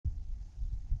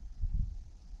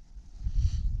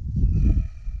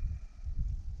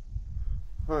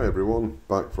Hi everyone,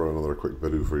 back for another quick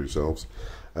video for yourselves.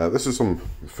 This is some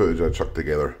footage I chucked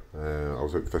together. I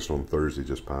was out fishing on Thursday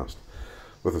just past.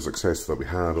 With the success that we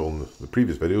had on the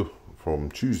previous video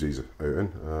from Tuesday's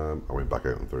outing, I went back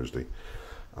out on Thursday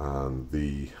and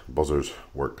the buzzers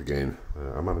worked again.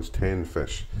 I managed 10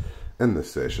 fish in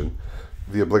this session.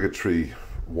 The obligatory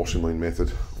washing line method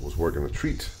was working a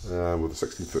treat with a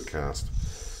 16-foot cast,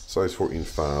 size 14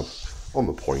 fab on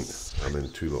the point, and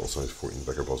then two little size 14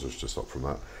 bigger buzzers just up from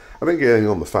that. I didn't get any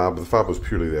on the fab, but the fab was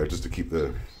purely there just to keep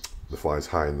the flies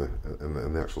high in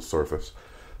the actual surface.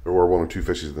 There were one or two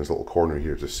fishes in this little corner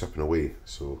here just sipping away,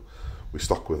 so we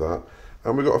stuck with that.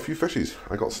 And we got a few fishies.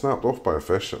 I got snapped off by a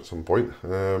fish at some point.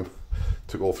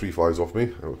 Took all 3 flies off me.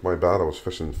 It was my bad. I was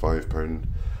fishing 5 pound,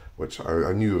 which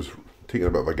I knew I was taking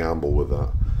a bit of a gamble with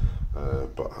that.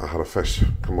 But I had a fish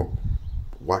come up,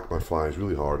 whacked my flies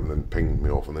really hard, and then pinged me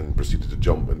off, and then proceeded to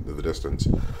jump into the distance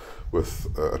with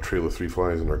a trail of 3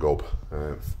 flies in her gob.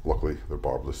 Luckily they're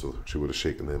barbless, so she would have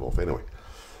shaken them off anyway.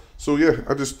 So yeah,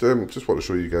 I just want to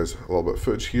show you guys a little bit of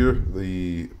footage here.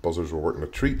 The buzzers were working a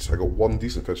treat. I got one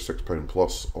decent fish, 6 pound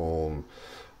plus, on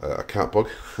a cat bug,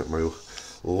 my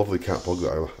lovely cat bug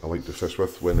that I like to fish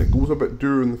with. When it goes a bit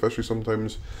dour in the fishery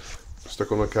sometimes,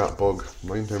 stick on a cat bug,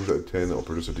 9 times out of 10 it'll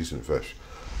produce a decent fish,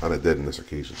 and it did on this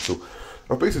occasion. So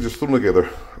I've basically just thrown together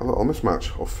a little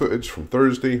mismatch of footage from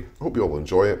Thursday. I hope you all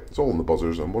enjoy it. It's all on the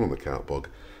buzzers and one on the cat bug.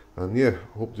 And yeah,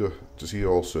 hope to see you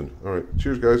all soon. Alright,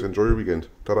 cheers guys, enjoy your weekend.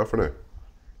 Ta-da for now.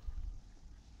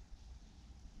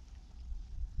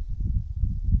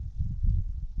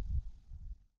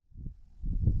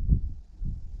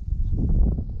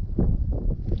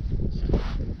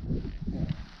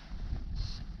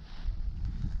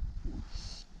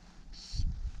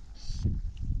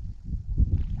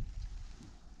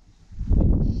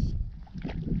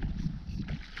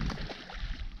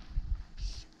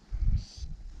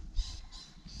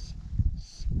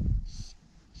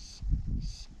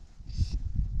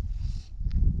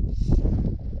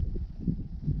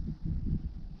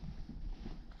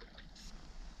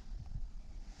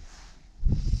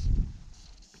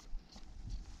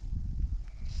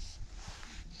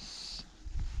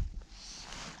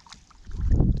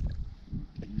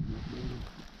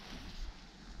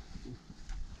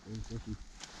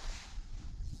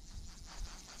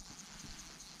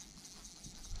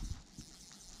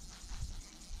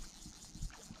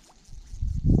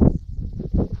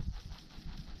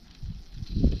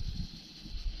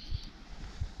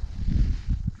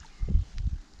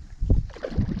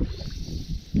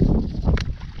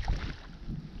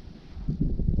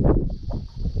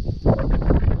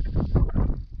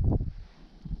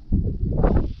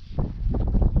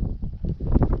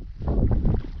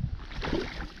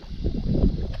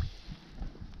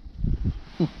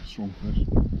 Strong fish.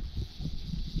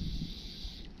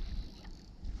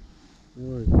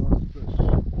 Right, last fish.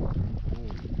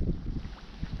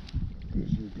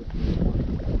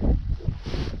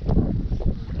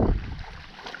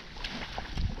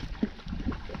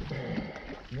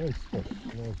 Nice fish,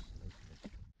 nice.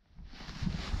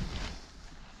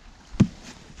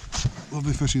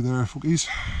 Lovely fishy there, folkies.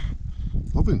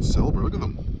 Lovely and silver, look at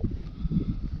them.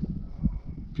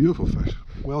 Beautiful fish,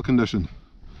 well conditioned.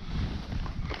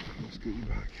 Let's get you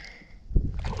back.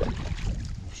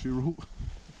 Sheer rope.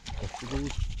 Off it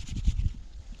goes.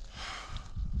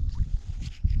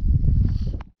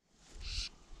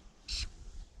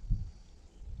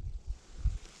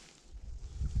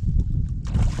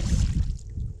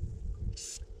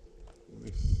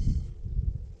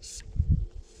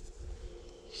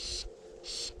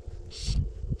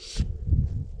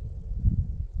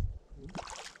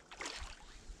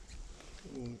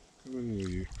 Come in here,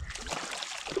 you.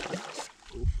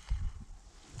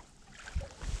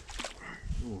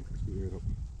 Oh, let's get right up.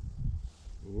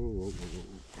 Oh, oh, oh, oh.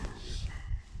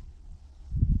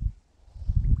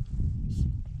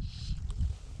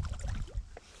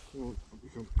 Oh, up we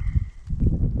come.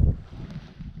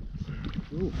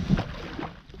 Oh.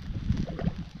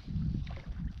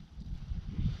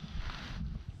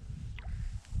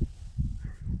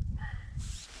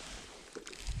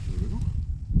 There we go.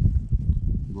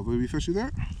 Lovely wee fishy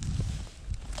there. Off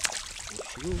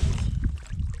she goes. Off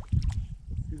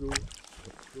you go.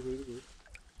 That's the way to go.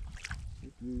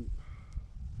 Thank you.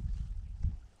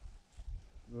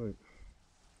 Right.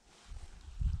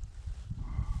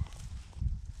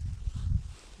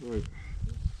 Right.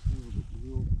 Let's see if the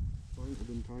wheel tangled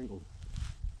and tangled.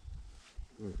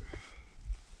 Right.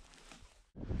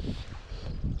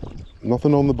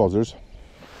 Nothing on the buzzers.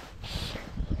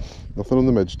 Nothing on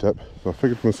the midge tip. So I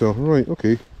figured to myself, right,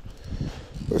 okay,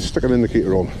 let's stick an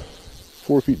indicator on.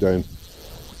 4 feet down.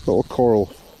 Little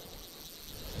coral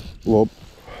lob,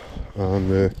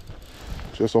 and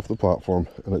just off the platform,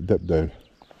 and it dipped down.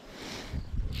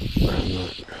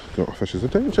 And got a fish's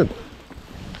attention.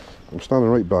 I'm standing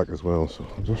right back as well, so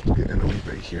I'll just get in a wee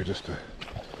bit here just to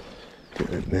get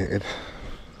it netted.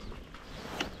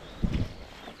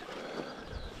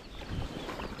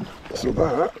 So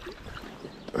that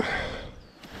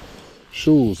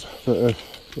shows that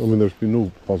I mean, there's been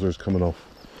no buzzers coming off,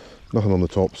 nothing on the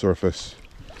top surface,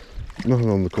 nothing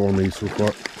on the cormy so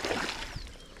far,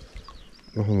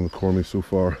 nothing on the cormy so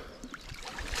far.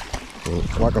 So,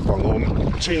 whack a bung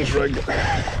on, change rig,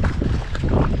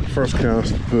 first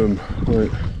cast, boom,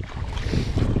 right.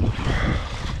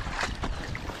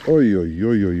 Oi, oi,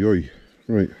 oi, oi, oi,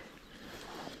 right,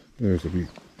 there's a wee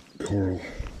coral.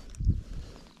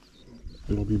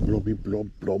 Blobby, blobby, blob,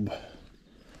 blob.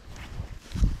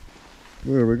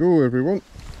 There we go, everyone.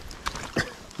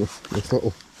 Nice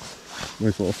little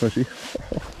fishy.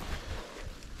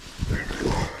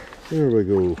 There we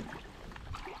go.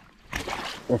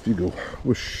 Off you go.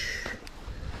 Whoosh.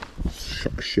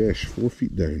 Shuck shesh, 4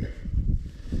 feet down.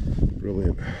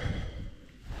 Brilliant.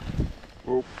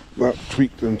 Oh, that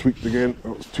tweaked and tweaked again.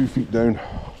 That was 2 feet down.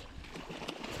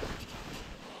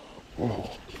 Whoa.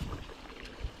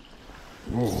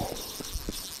 Whoa.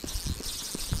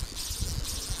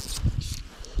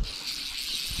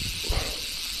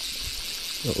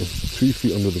 That was 2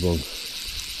 feet under the bung.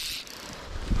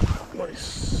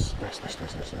 Nice. Nice.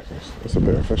 That's a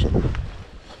better fish, I think.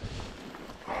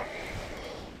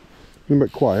 Been a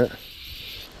bit quiet.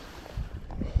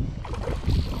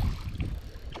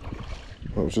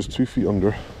 That was just 2 feet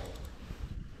under.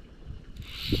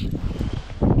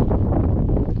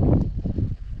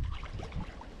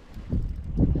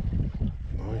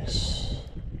 Nice.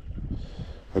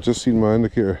 I just seen my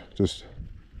indicator, it just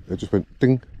went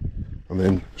ding and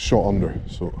then shot under,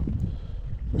 so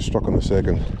I struck on the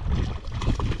second.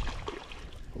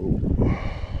 Oh.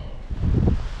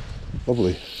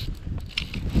 Lovely.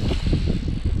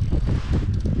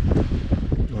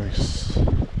 Nice.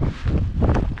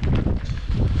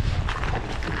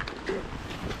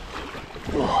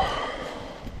 Oh.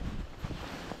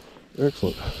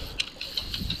 Excellent.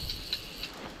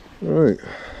 Right.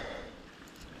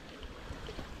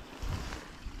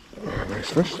 Oh, nice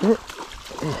fish, isn't it?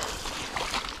 Oh.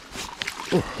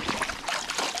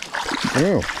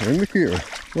 Well, indicator.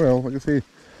 Well, like I say,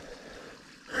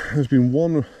 there's been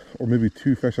 1 or maybe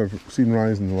 2 fish I've seen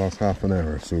rise in the last half an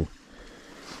hour, so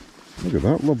look at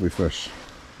that lovely fish.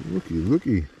 Looky. Look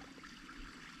at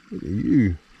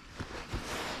you.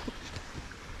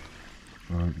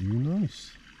 Aren't you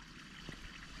nice?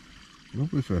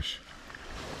 Lovely fish.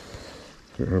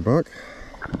 Get her back.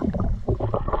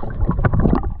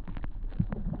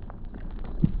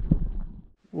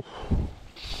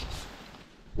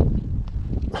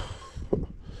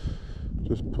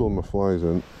 Just pull my flies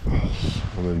in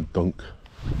and then dunk.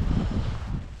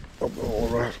 Up the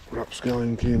whole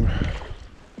rapscallion came.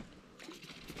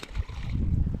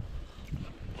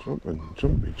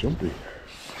 Jumpy.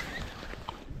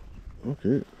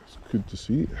 Okay, it's good to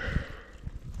see.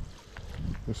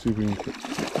 Let's see if we can get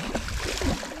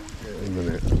in the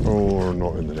net. Oh, or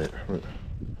not in the net. Right.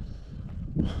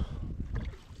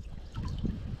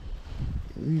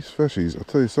 These fishies, I'll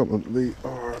tell you something, they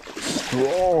are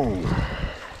strong.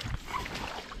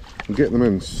 I'm getting them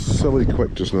in silly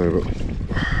quick just now, but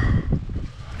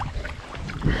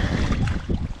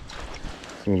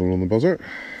throw them on the buzzer.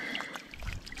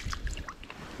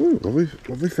 Ooh, lovely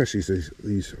fishies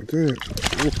these. I tell you,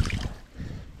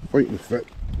 fighting fit.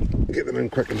 Get them in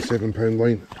quick on the 7 pound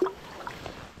line.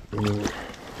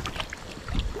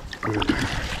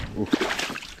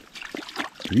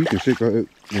 If you can shake that out,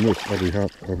 you know,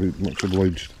 I'll be much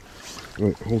obliged.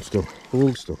 Right, hold still.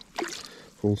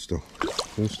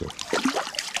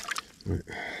 Right,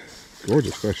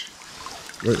 gorgeous fish.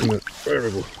 Right in it. There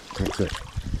we go. That's it.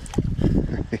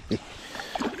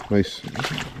 Nice.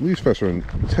 These fish are in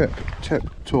tip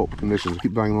top conditions. I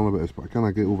keep banging on about this, but I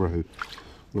cannot get over how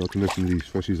well conditioned these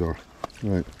fishies are.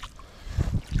 Right.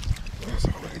 Let's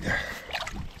have a look again.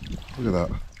 Look at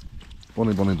that.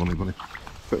 Bunny.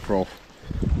 Fit for off.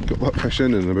 Got that fish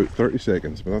in about 30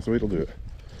 seconds, but that's the way to do it.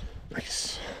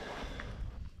 Nice.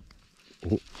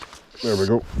 Oh, there we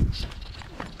go.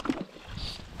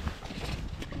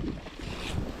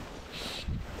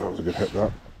 That was a good hit,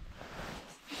 that.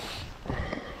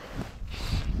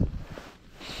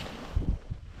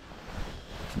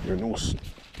 You're no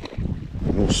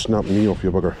snapping me off,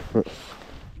 you bugger. Right.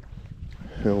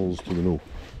 Hells to the no.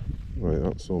 Right,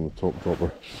 that's on the top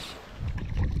dropper.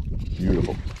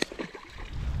 Beautiful.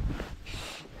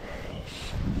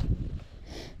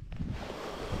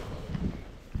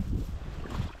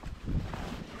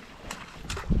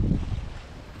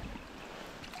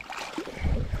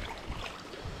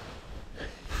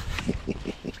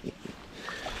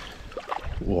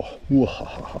 Whoa.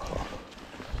 Whoa.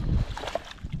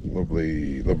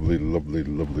 Lovely, lovely, lovely,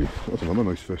 lovely. That's another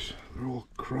nice fish. They're all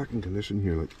cracking condition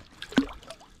here, like.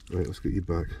 Right, let's get you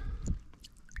back.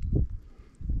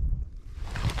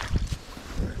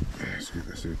 Right, let's get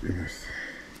this out your mouth.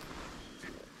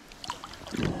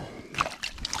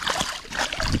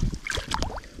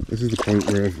 This is the point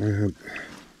where if I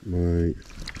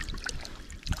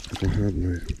had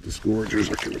my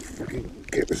disgorgers, I could have fucking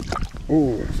get this.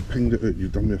 Oh, I've pinged it out.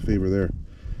 You've done me a favour there.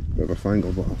 Bit of a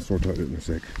fangle, but I'll sort that out in a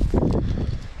sec.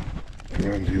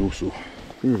 Grandioso.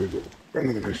 Here we go.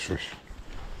 Another nice fish.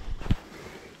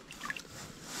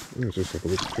 Let's just have a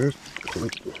look at this. There we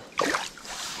go.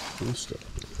 Nice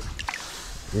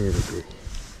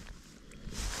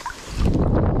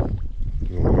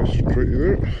straight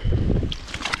there.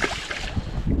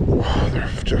 Oh, they're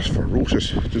just ferocious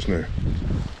just now.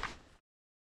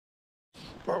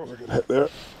 That was a good hit there.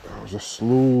 That was a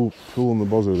slow pull on the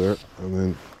buzzer there, and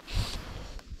then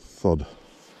thud.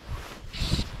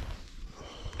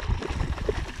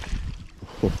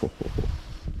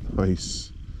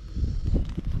 Nice.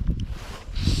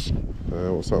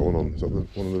 What's that one on? Is that one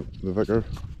of the Vicar?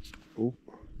 Oh.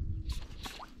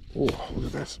 Oh, look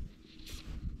at this.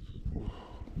 Oh.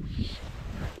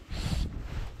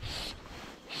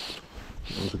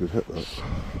 That was a good hit, that.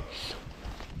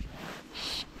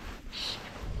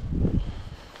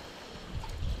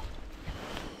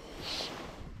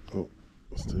 Oh,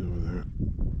 stay over there.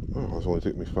 Oh, that's only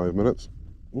taken me 5 minutes.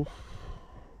 Oof.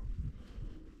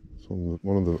 It's on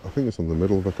one of the, I think it's on the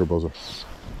middle Vicar buzzer.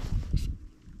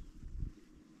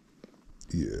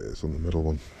 Yeah, it's on the middle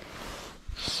one.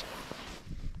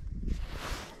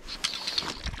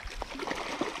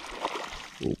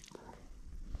 Oh.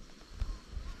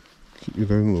 Keep you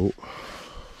down low.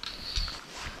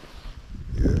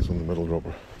 Yeah, it's on the middle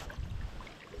dropper.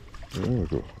 There we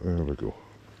go, there we go.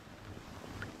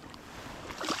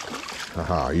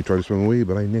 Haha, you tried to swim away,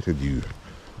 but I netted you.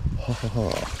 Ha ha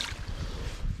ha.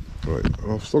 Right,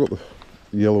 I've still got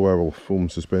the yellow owl foam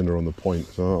suspender on the point,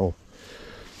 so that'll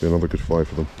be another good fly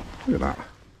for them. Look at that.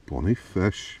 Bonny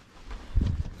fish.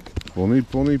 Bonny,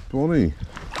 bonny, bonny.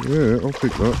 Yeah, I'll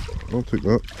take that. I'll take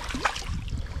that.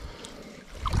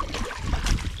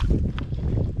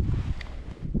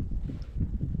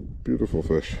 Beautiful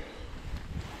fish.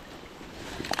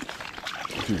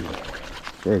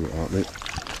 Sorry about that, mate.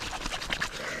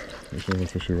 There's another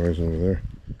fishy rising over there.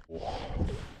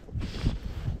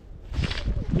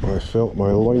 I felt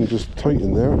my line just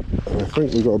tighten there, and I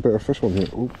think we got a better fish on here.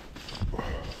 Oh.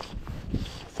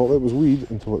 Thought it was weed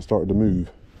until it started to move.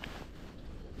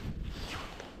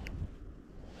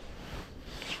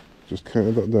 Just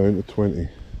counted that down to 20.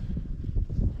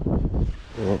 Well,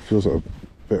 that feels like a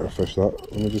better fish,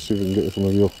 that. Let me just see if we can get this on the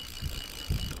reel.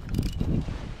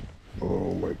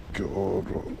 Oh my god,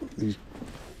 these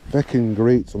feckin'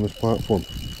 grates on this platform.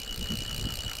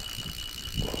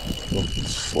 They'll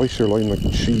slice your line like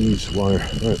cheese wire.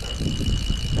 Right.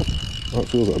 That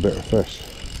feels like a better fish.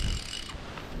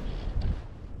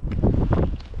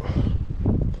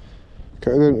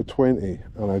 Cut it down to 20,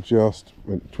 and I just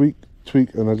went tweak,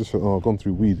 tweak, and I just went, oh, I've gone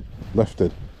through weed,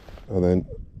 lifted, and then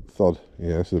thud.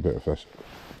 Yeah, this is a better fish.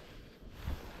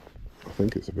 I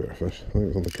think it's a better fish. I think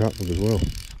it's on the catbug as well.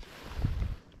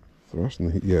 Thrashing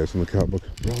the heat. Yeah, it's on the catbug.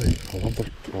 Really, I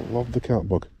love the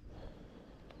catbug.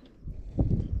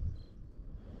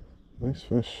 Nice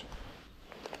fish.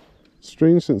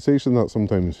 Strange sensation that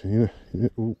sometimes. You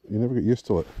never get used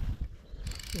to it.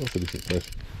 That's a decent fish.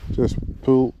 Just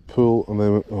pull, pull, and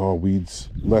then oh, weeds.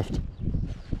 Left.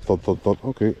 Thud, thud, thud.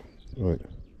 Okay. Right.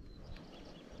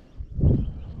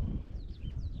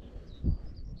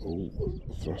 Oh,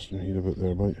 thrusting your heat a bit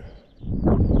there, mate.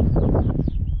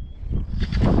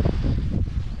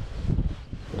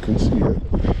 I can see it.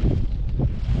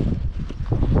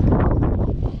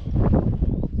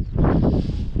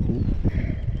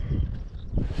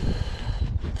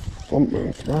 Thumping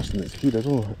and thrusting its heat. I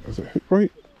don't know. Is it hooked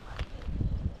right?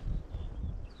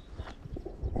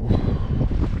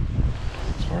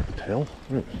 It's hard to tell.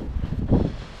 Right.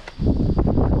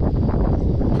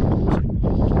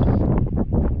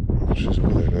 She's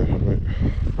over there now, right.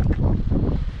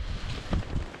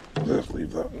 Let's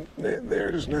leave that net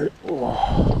there just now.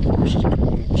 Oh, she's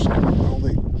going, she's coming all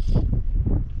day.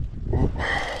 Oh,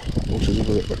 she's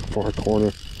over at that far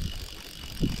corner.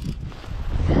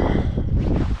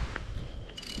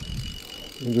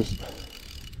 And just,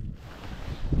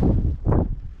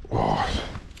 oh,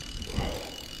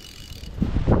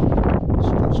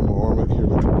 stretch my arm out here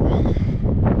like,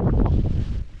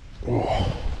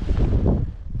 oh,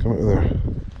 come out of there,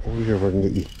 over here if I can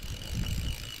get you.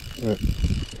 Right.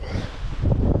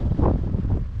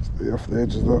 Stay off the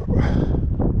edge of that.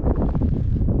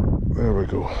 There we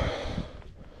go.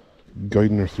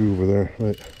 Guiding her through over there.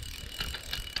 Right.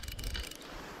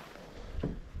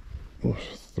 Oh,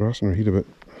 she's thrashing her heat a bit.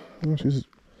 Oh, she's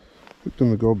hooked in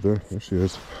the gob there. There she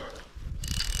is.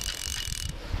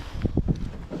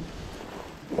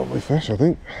 Lovely fish, I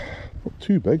think. Not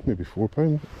too big, maybe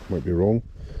 £4. Might be wrong.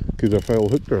 Could have foul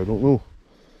hooked her, I don't know.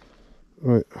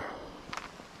 Right.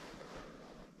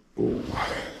 Oh.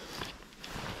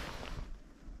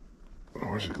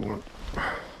 Where's she going?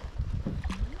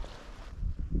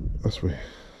 This way.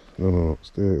 No,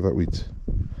 stay out of that weed.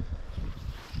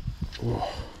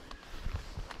 Oh.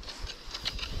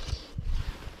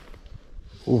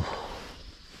 Oh.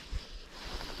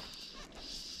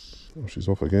 Oh, she's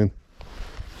off again.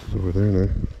 She's over there now.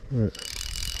 Right.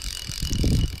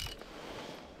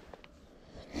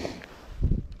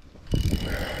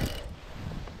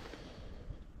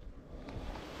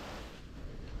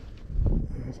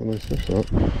 That's a nice fish, that.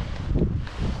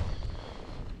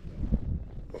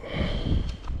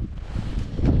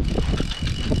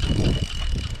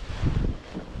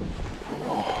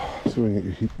 So we can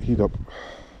get your heat up.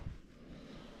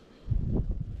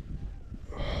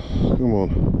 Come on.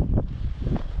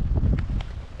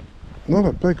 Not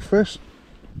a big fish.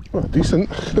 Well, decent.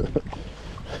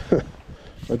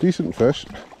 A decent fish.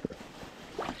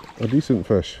 A decent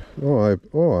fish.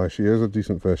 Oh, she is a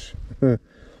decent fish.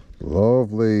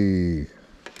 Lovely.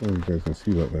 Oh, you guys can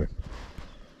see that now.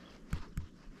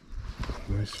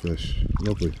 Nice fish.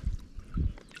 Lovely.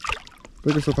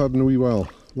 Biggest I've had in a wee while.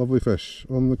 Lovely fish.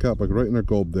 On the catbag, right in her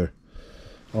gob there.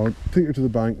 I'll take her to the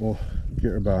bank, we'll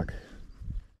get her back.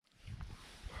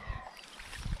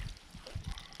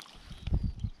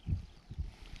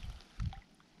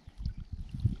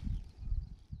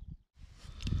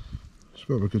 It's a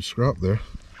bit of a good scrap there.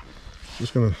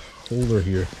 Just going to hold her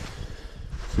here,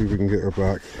 see if we can get her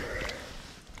back.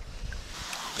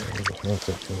 That's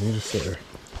it. You just sit there.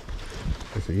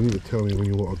 Okay, you need to tell me when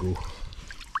you want to go.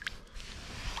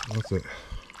 That's it.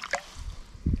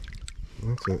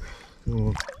 That's it. Come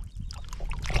on.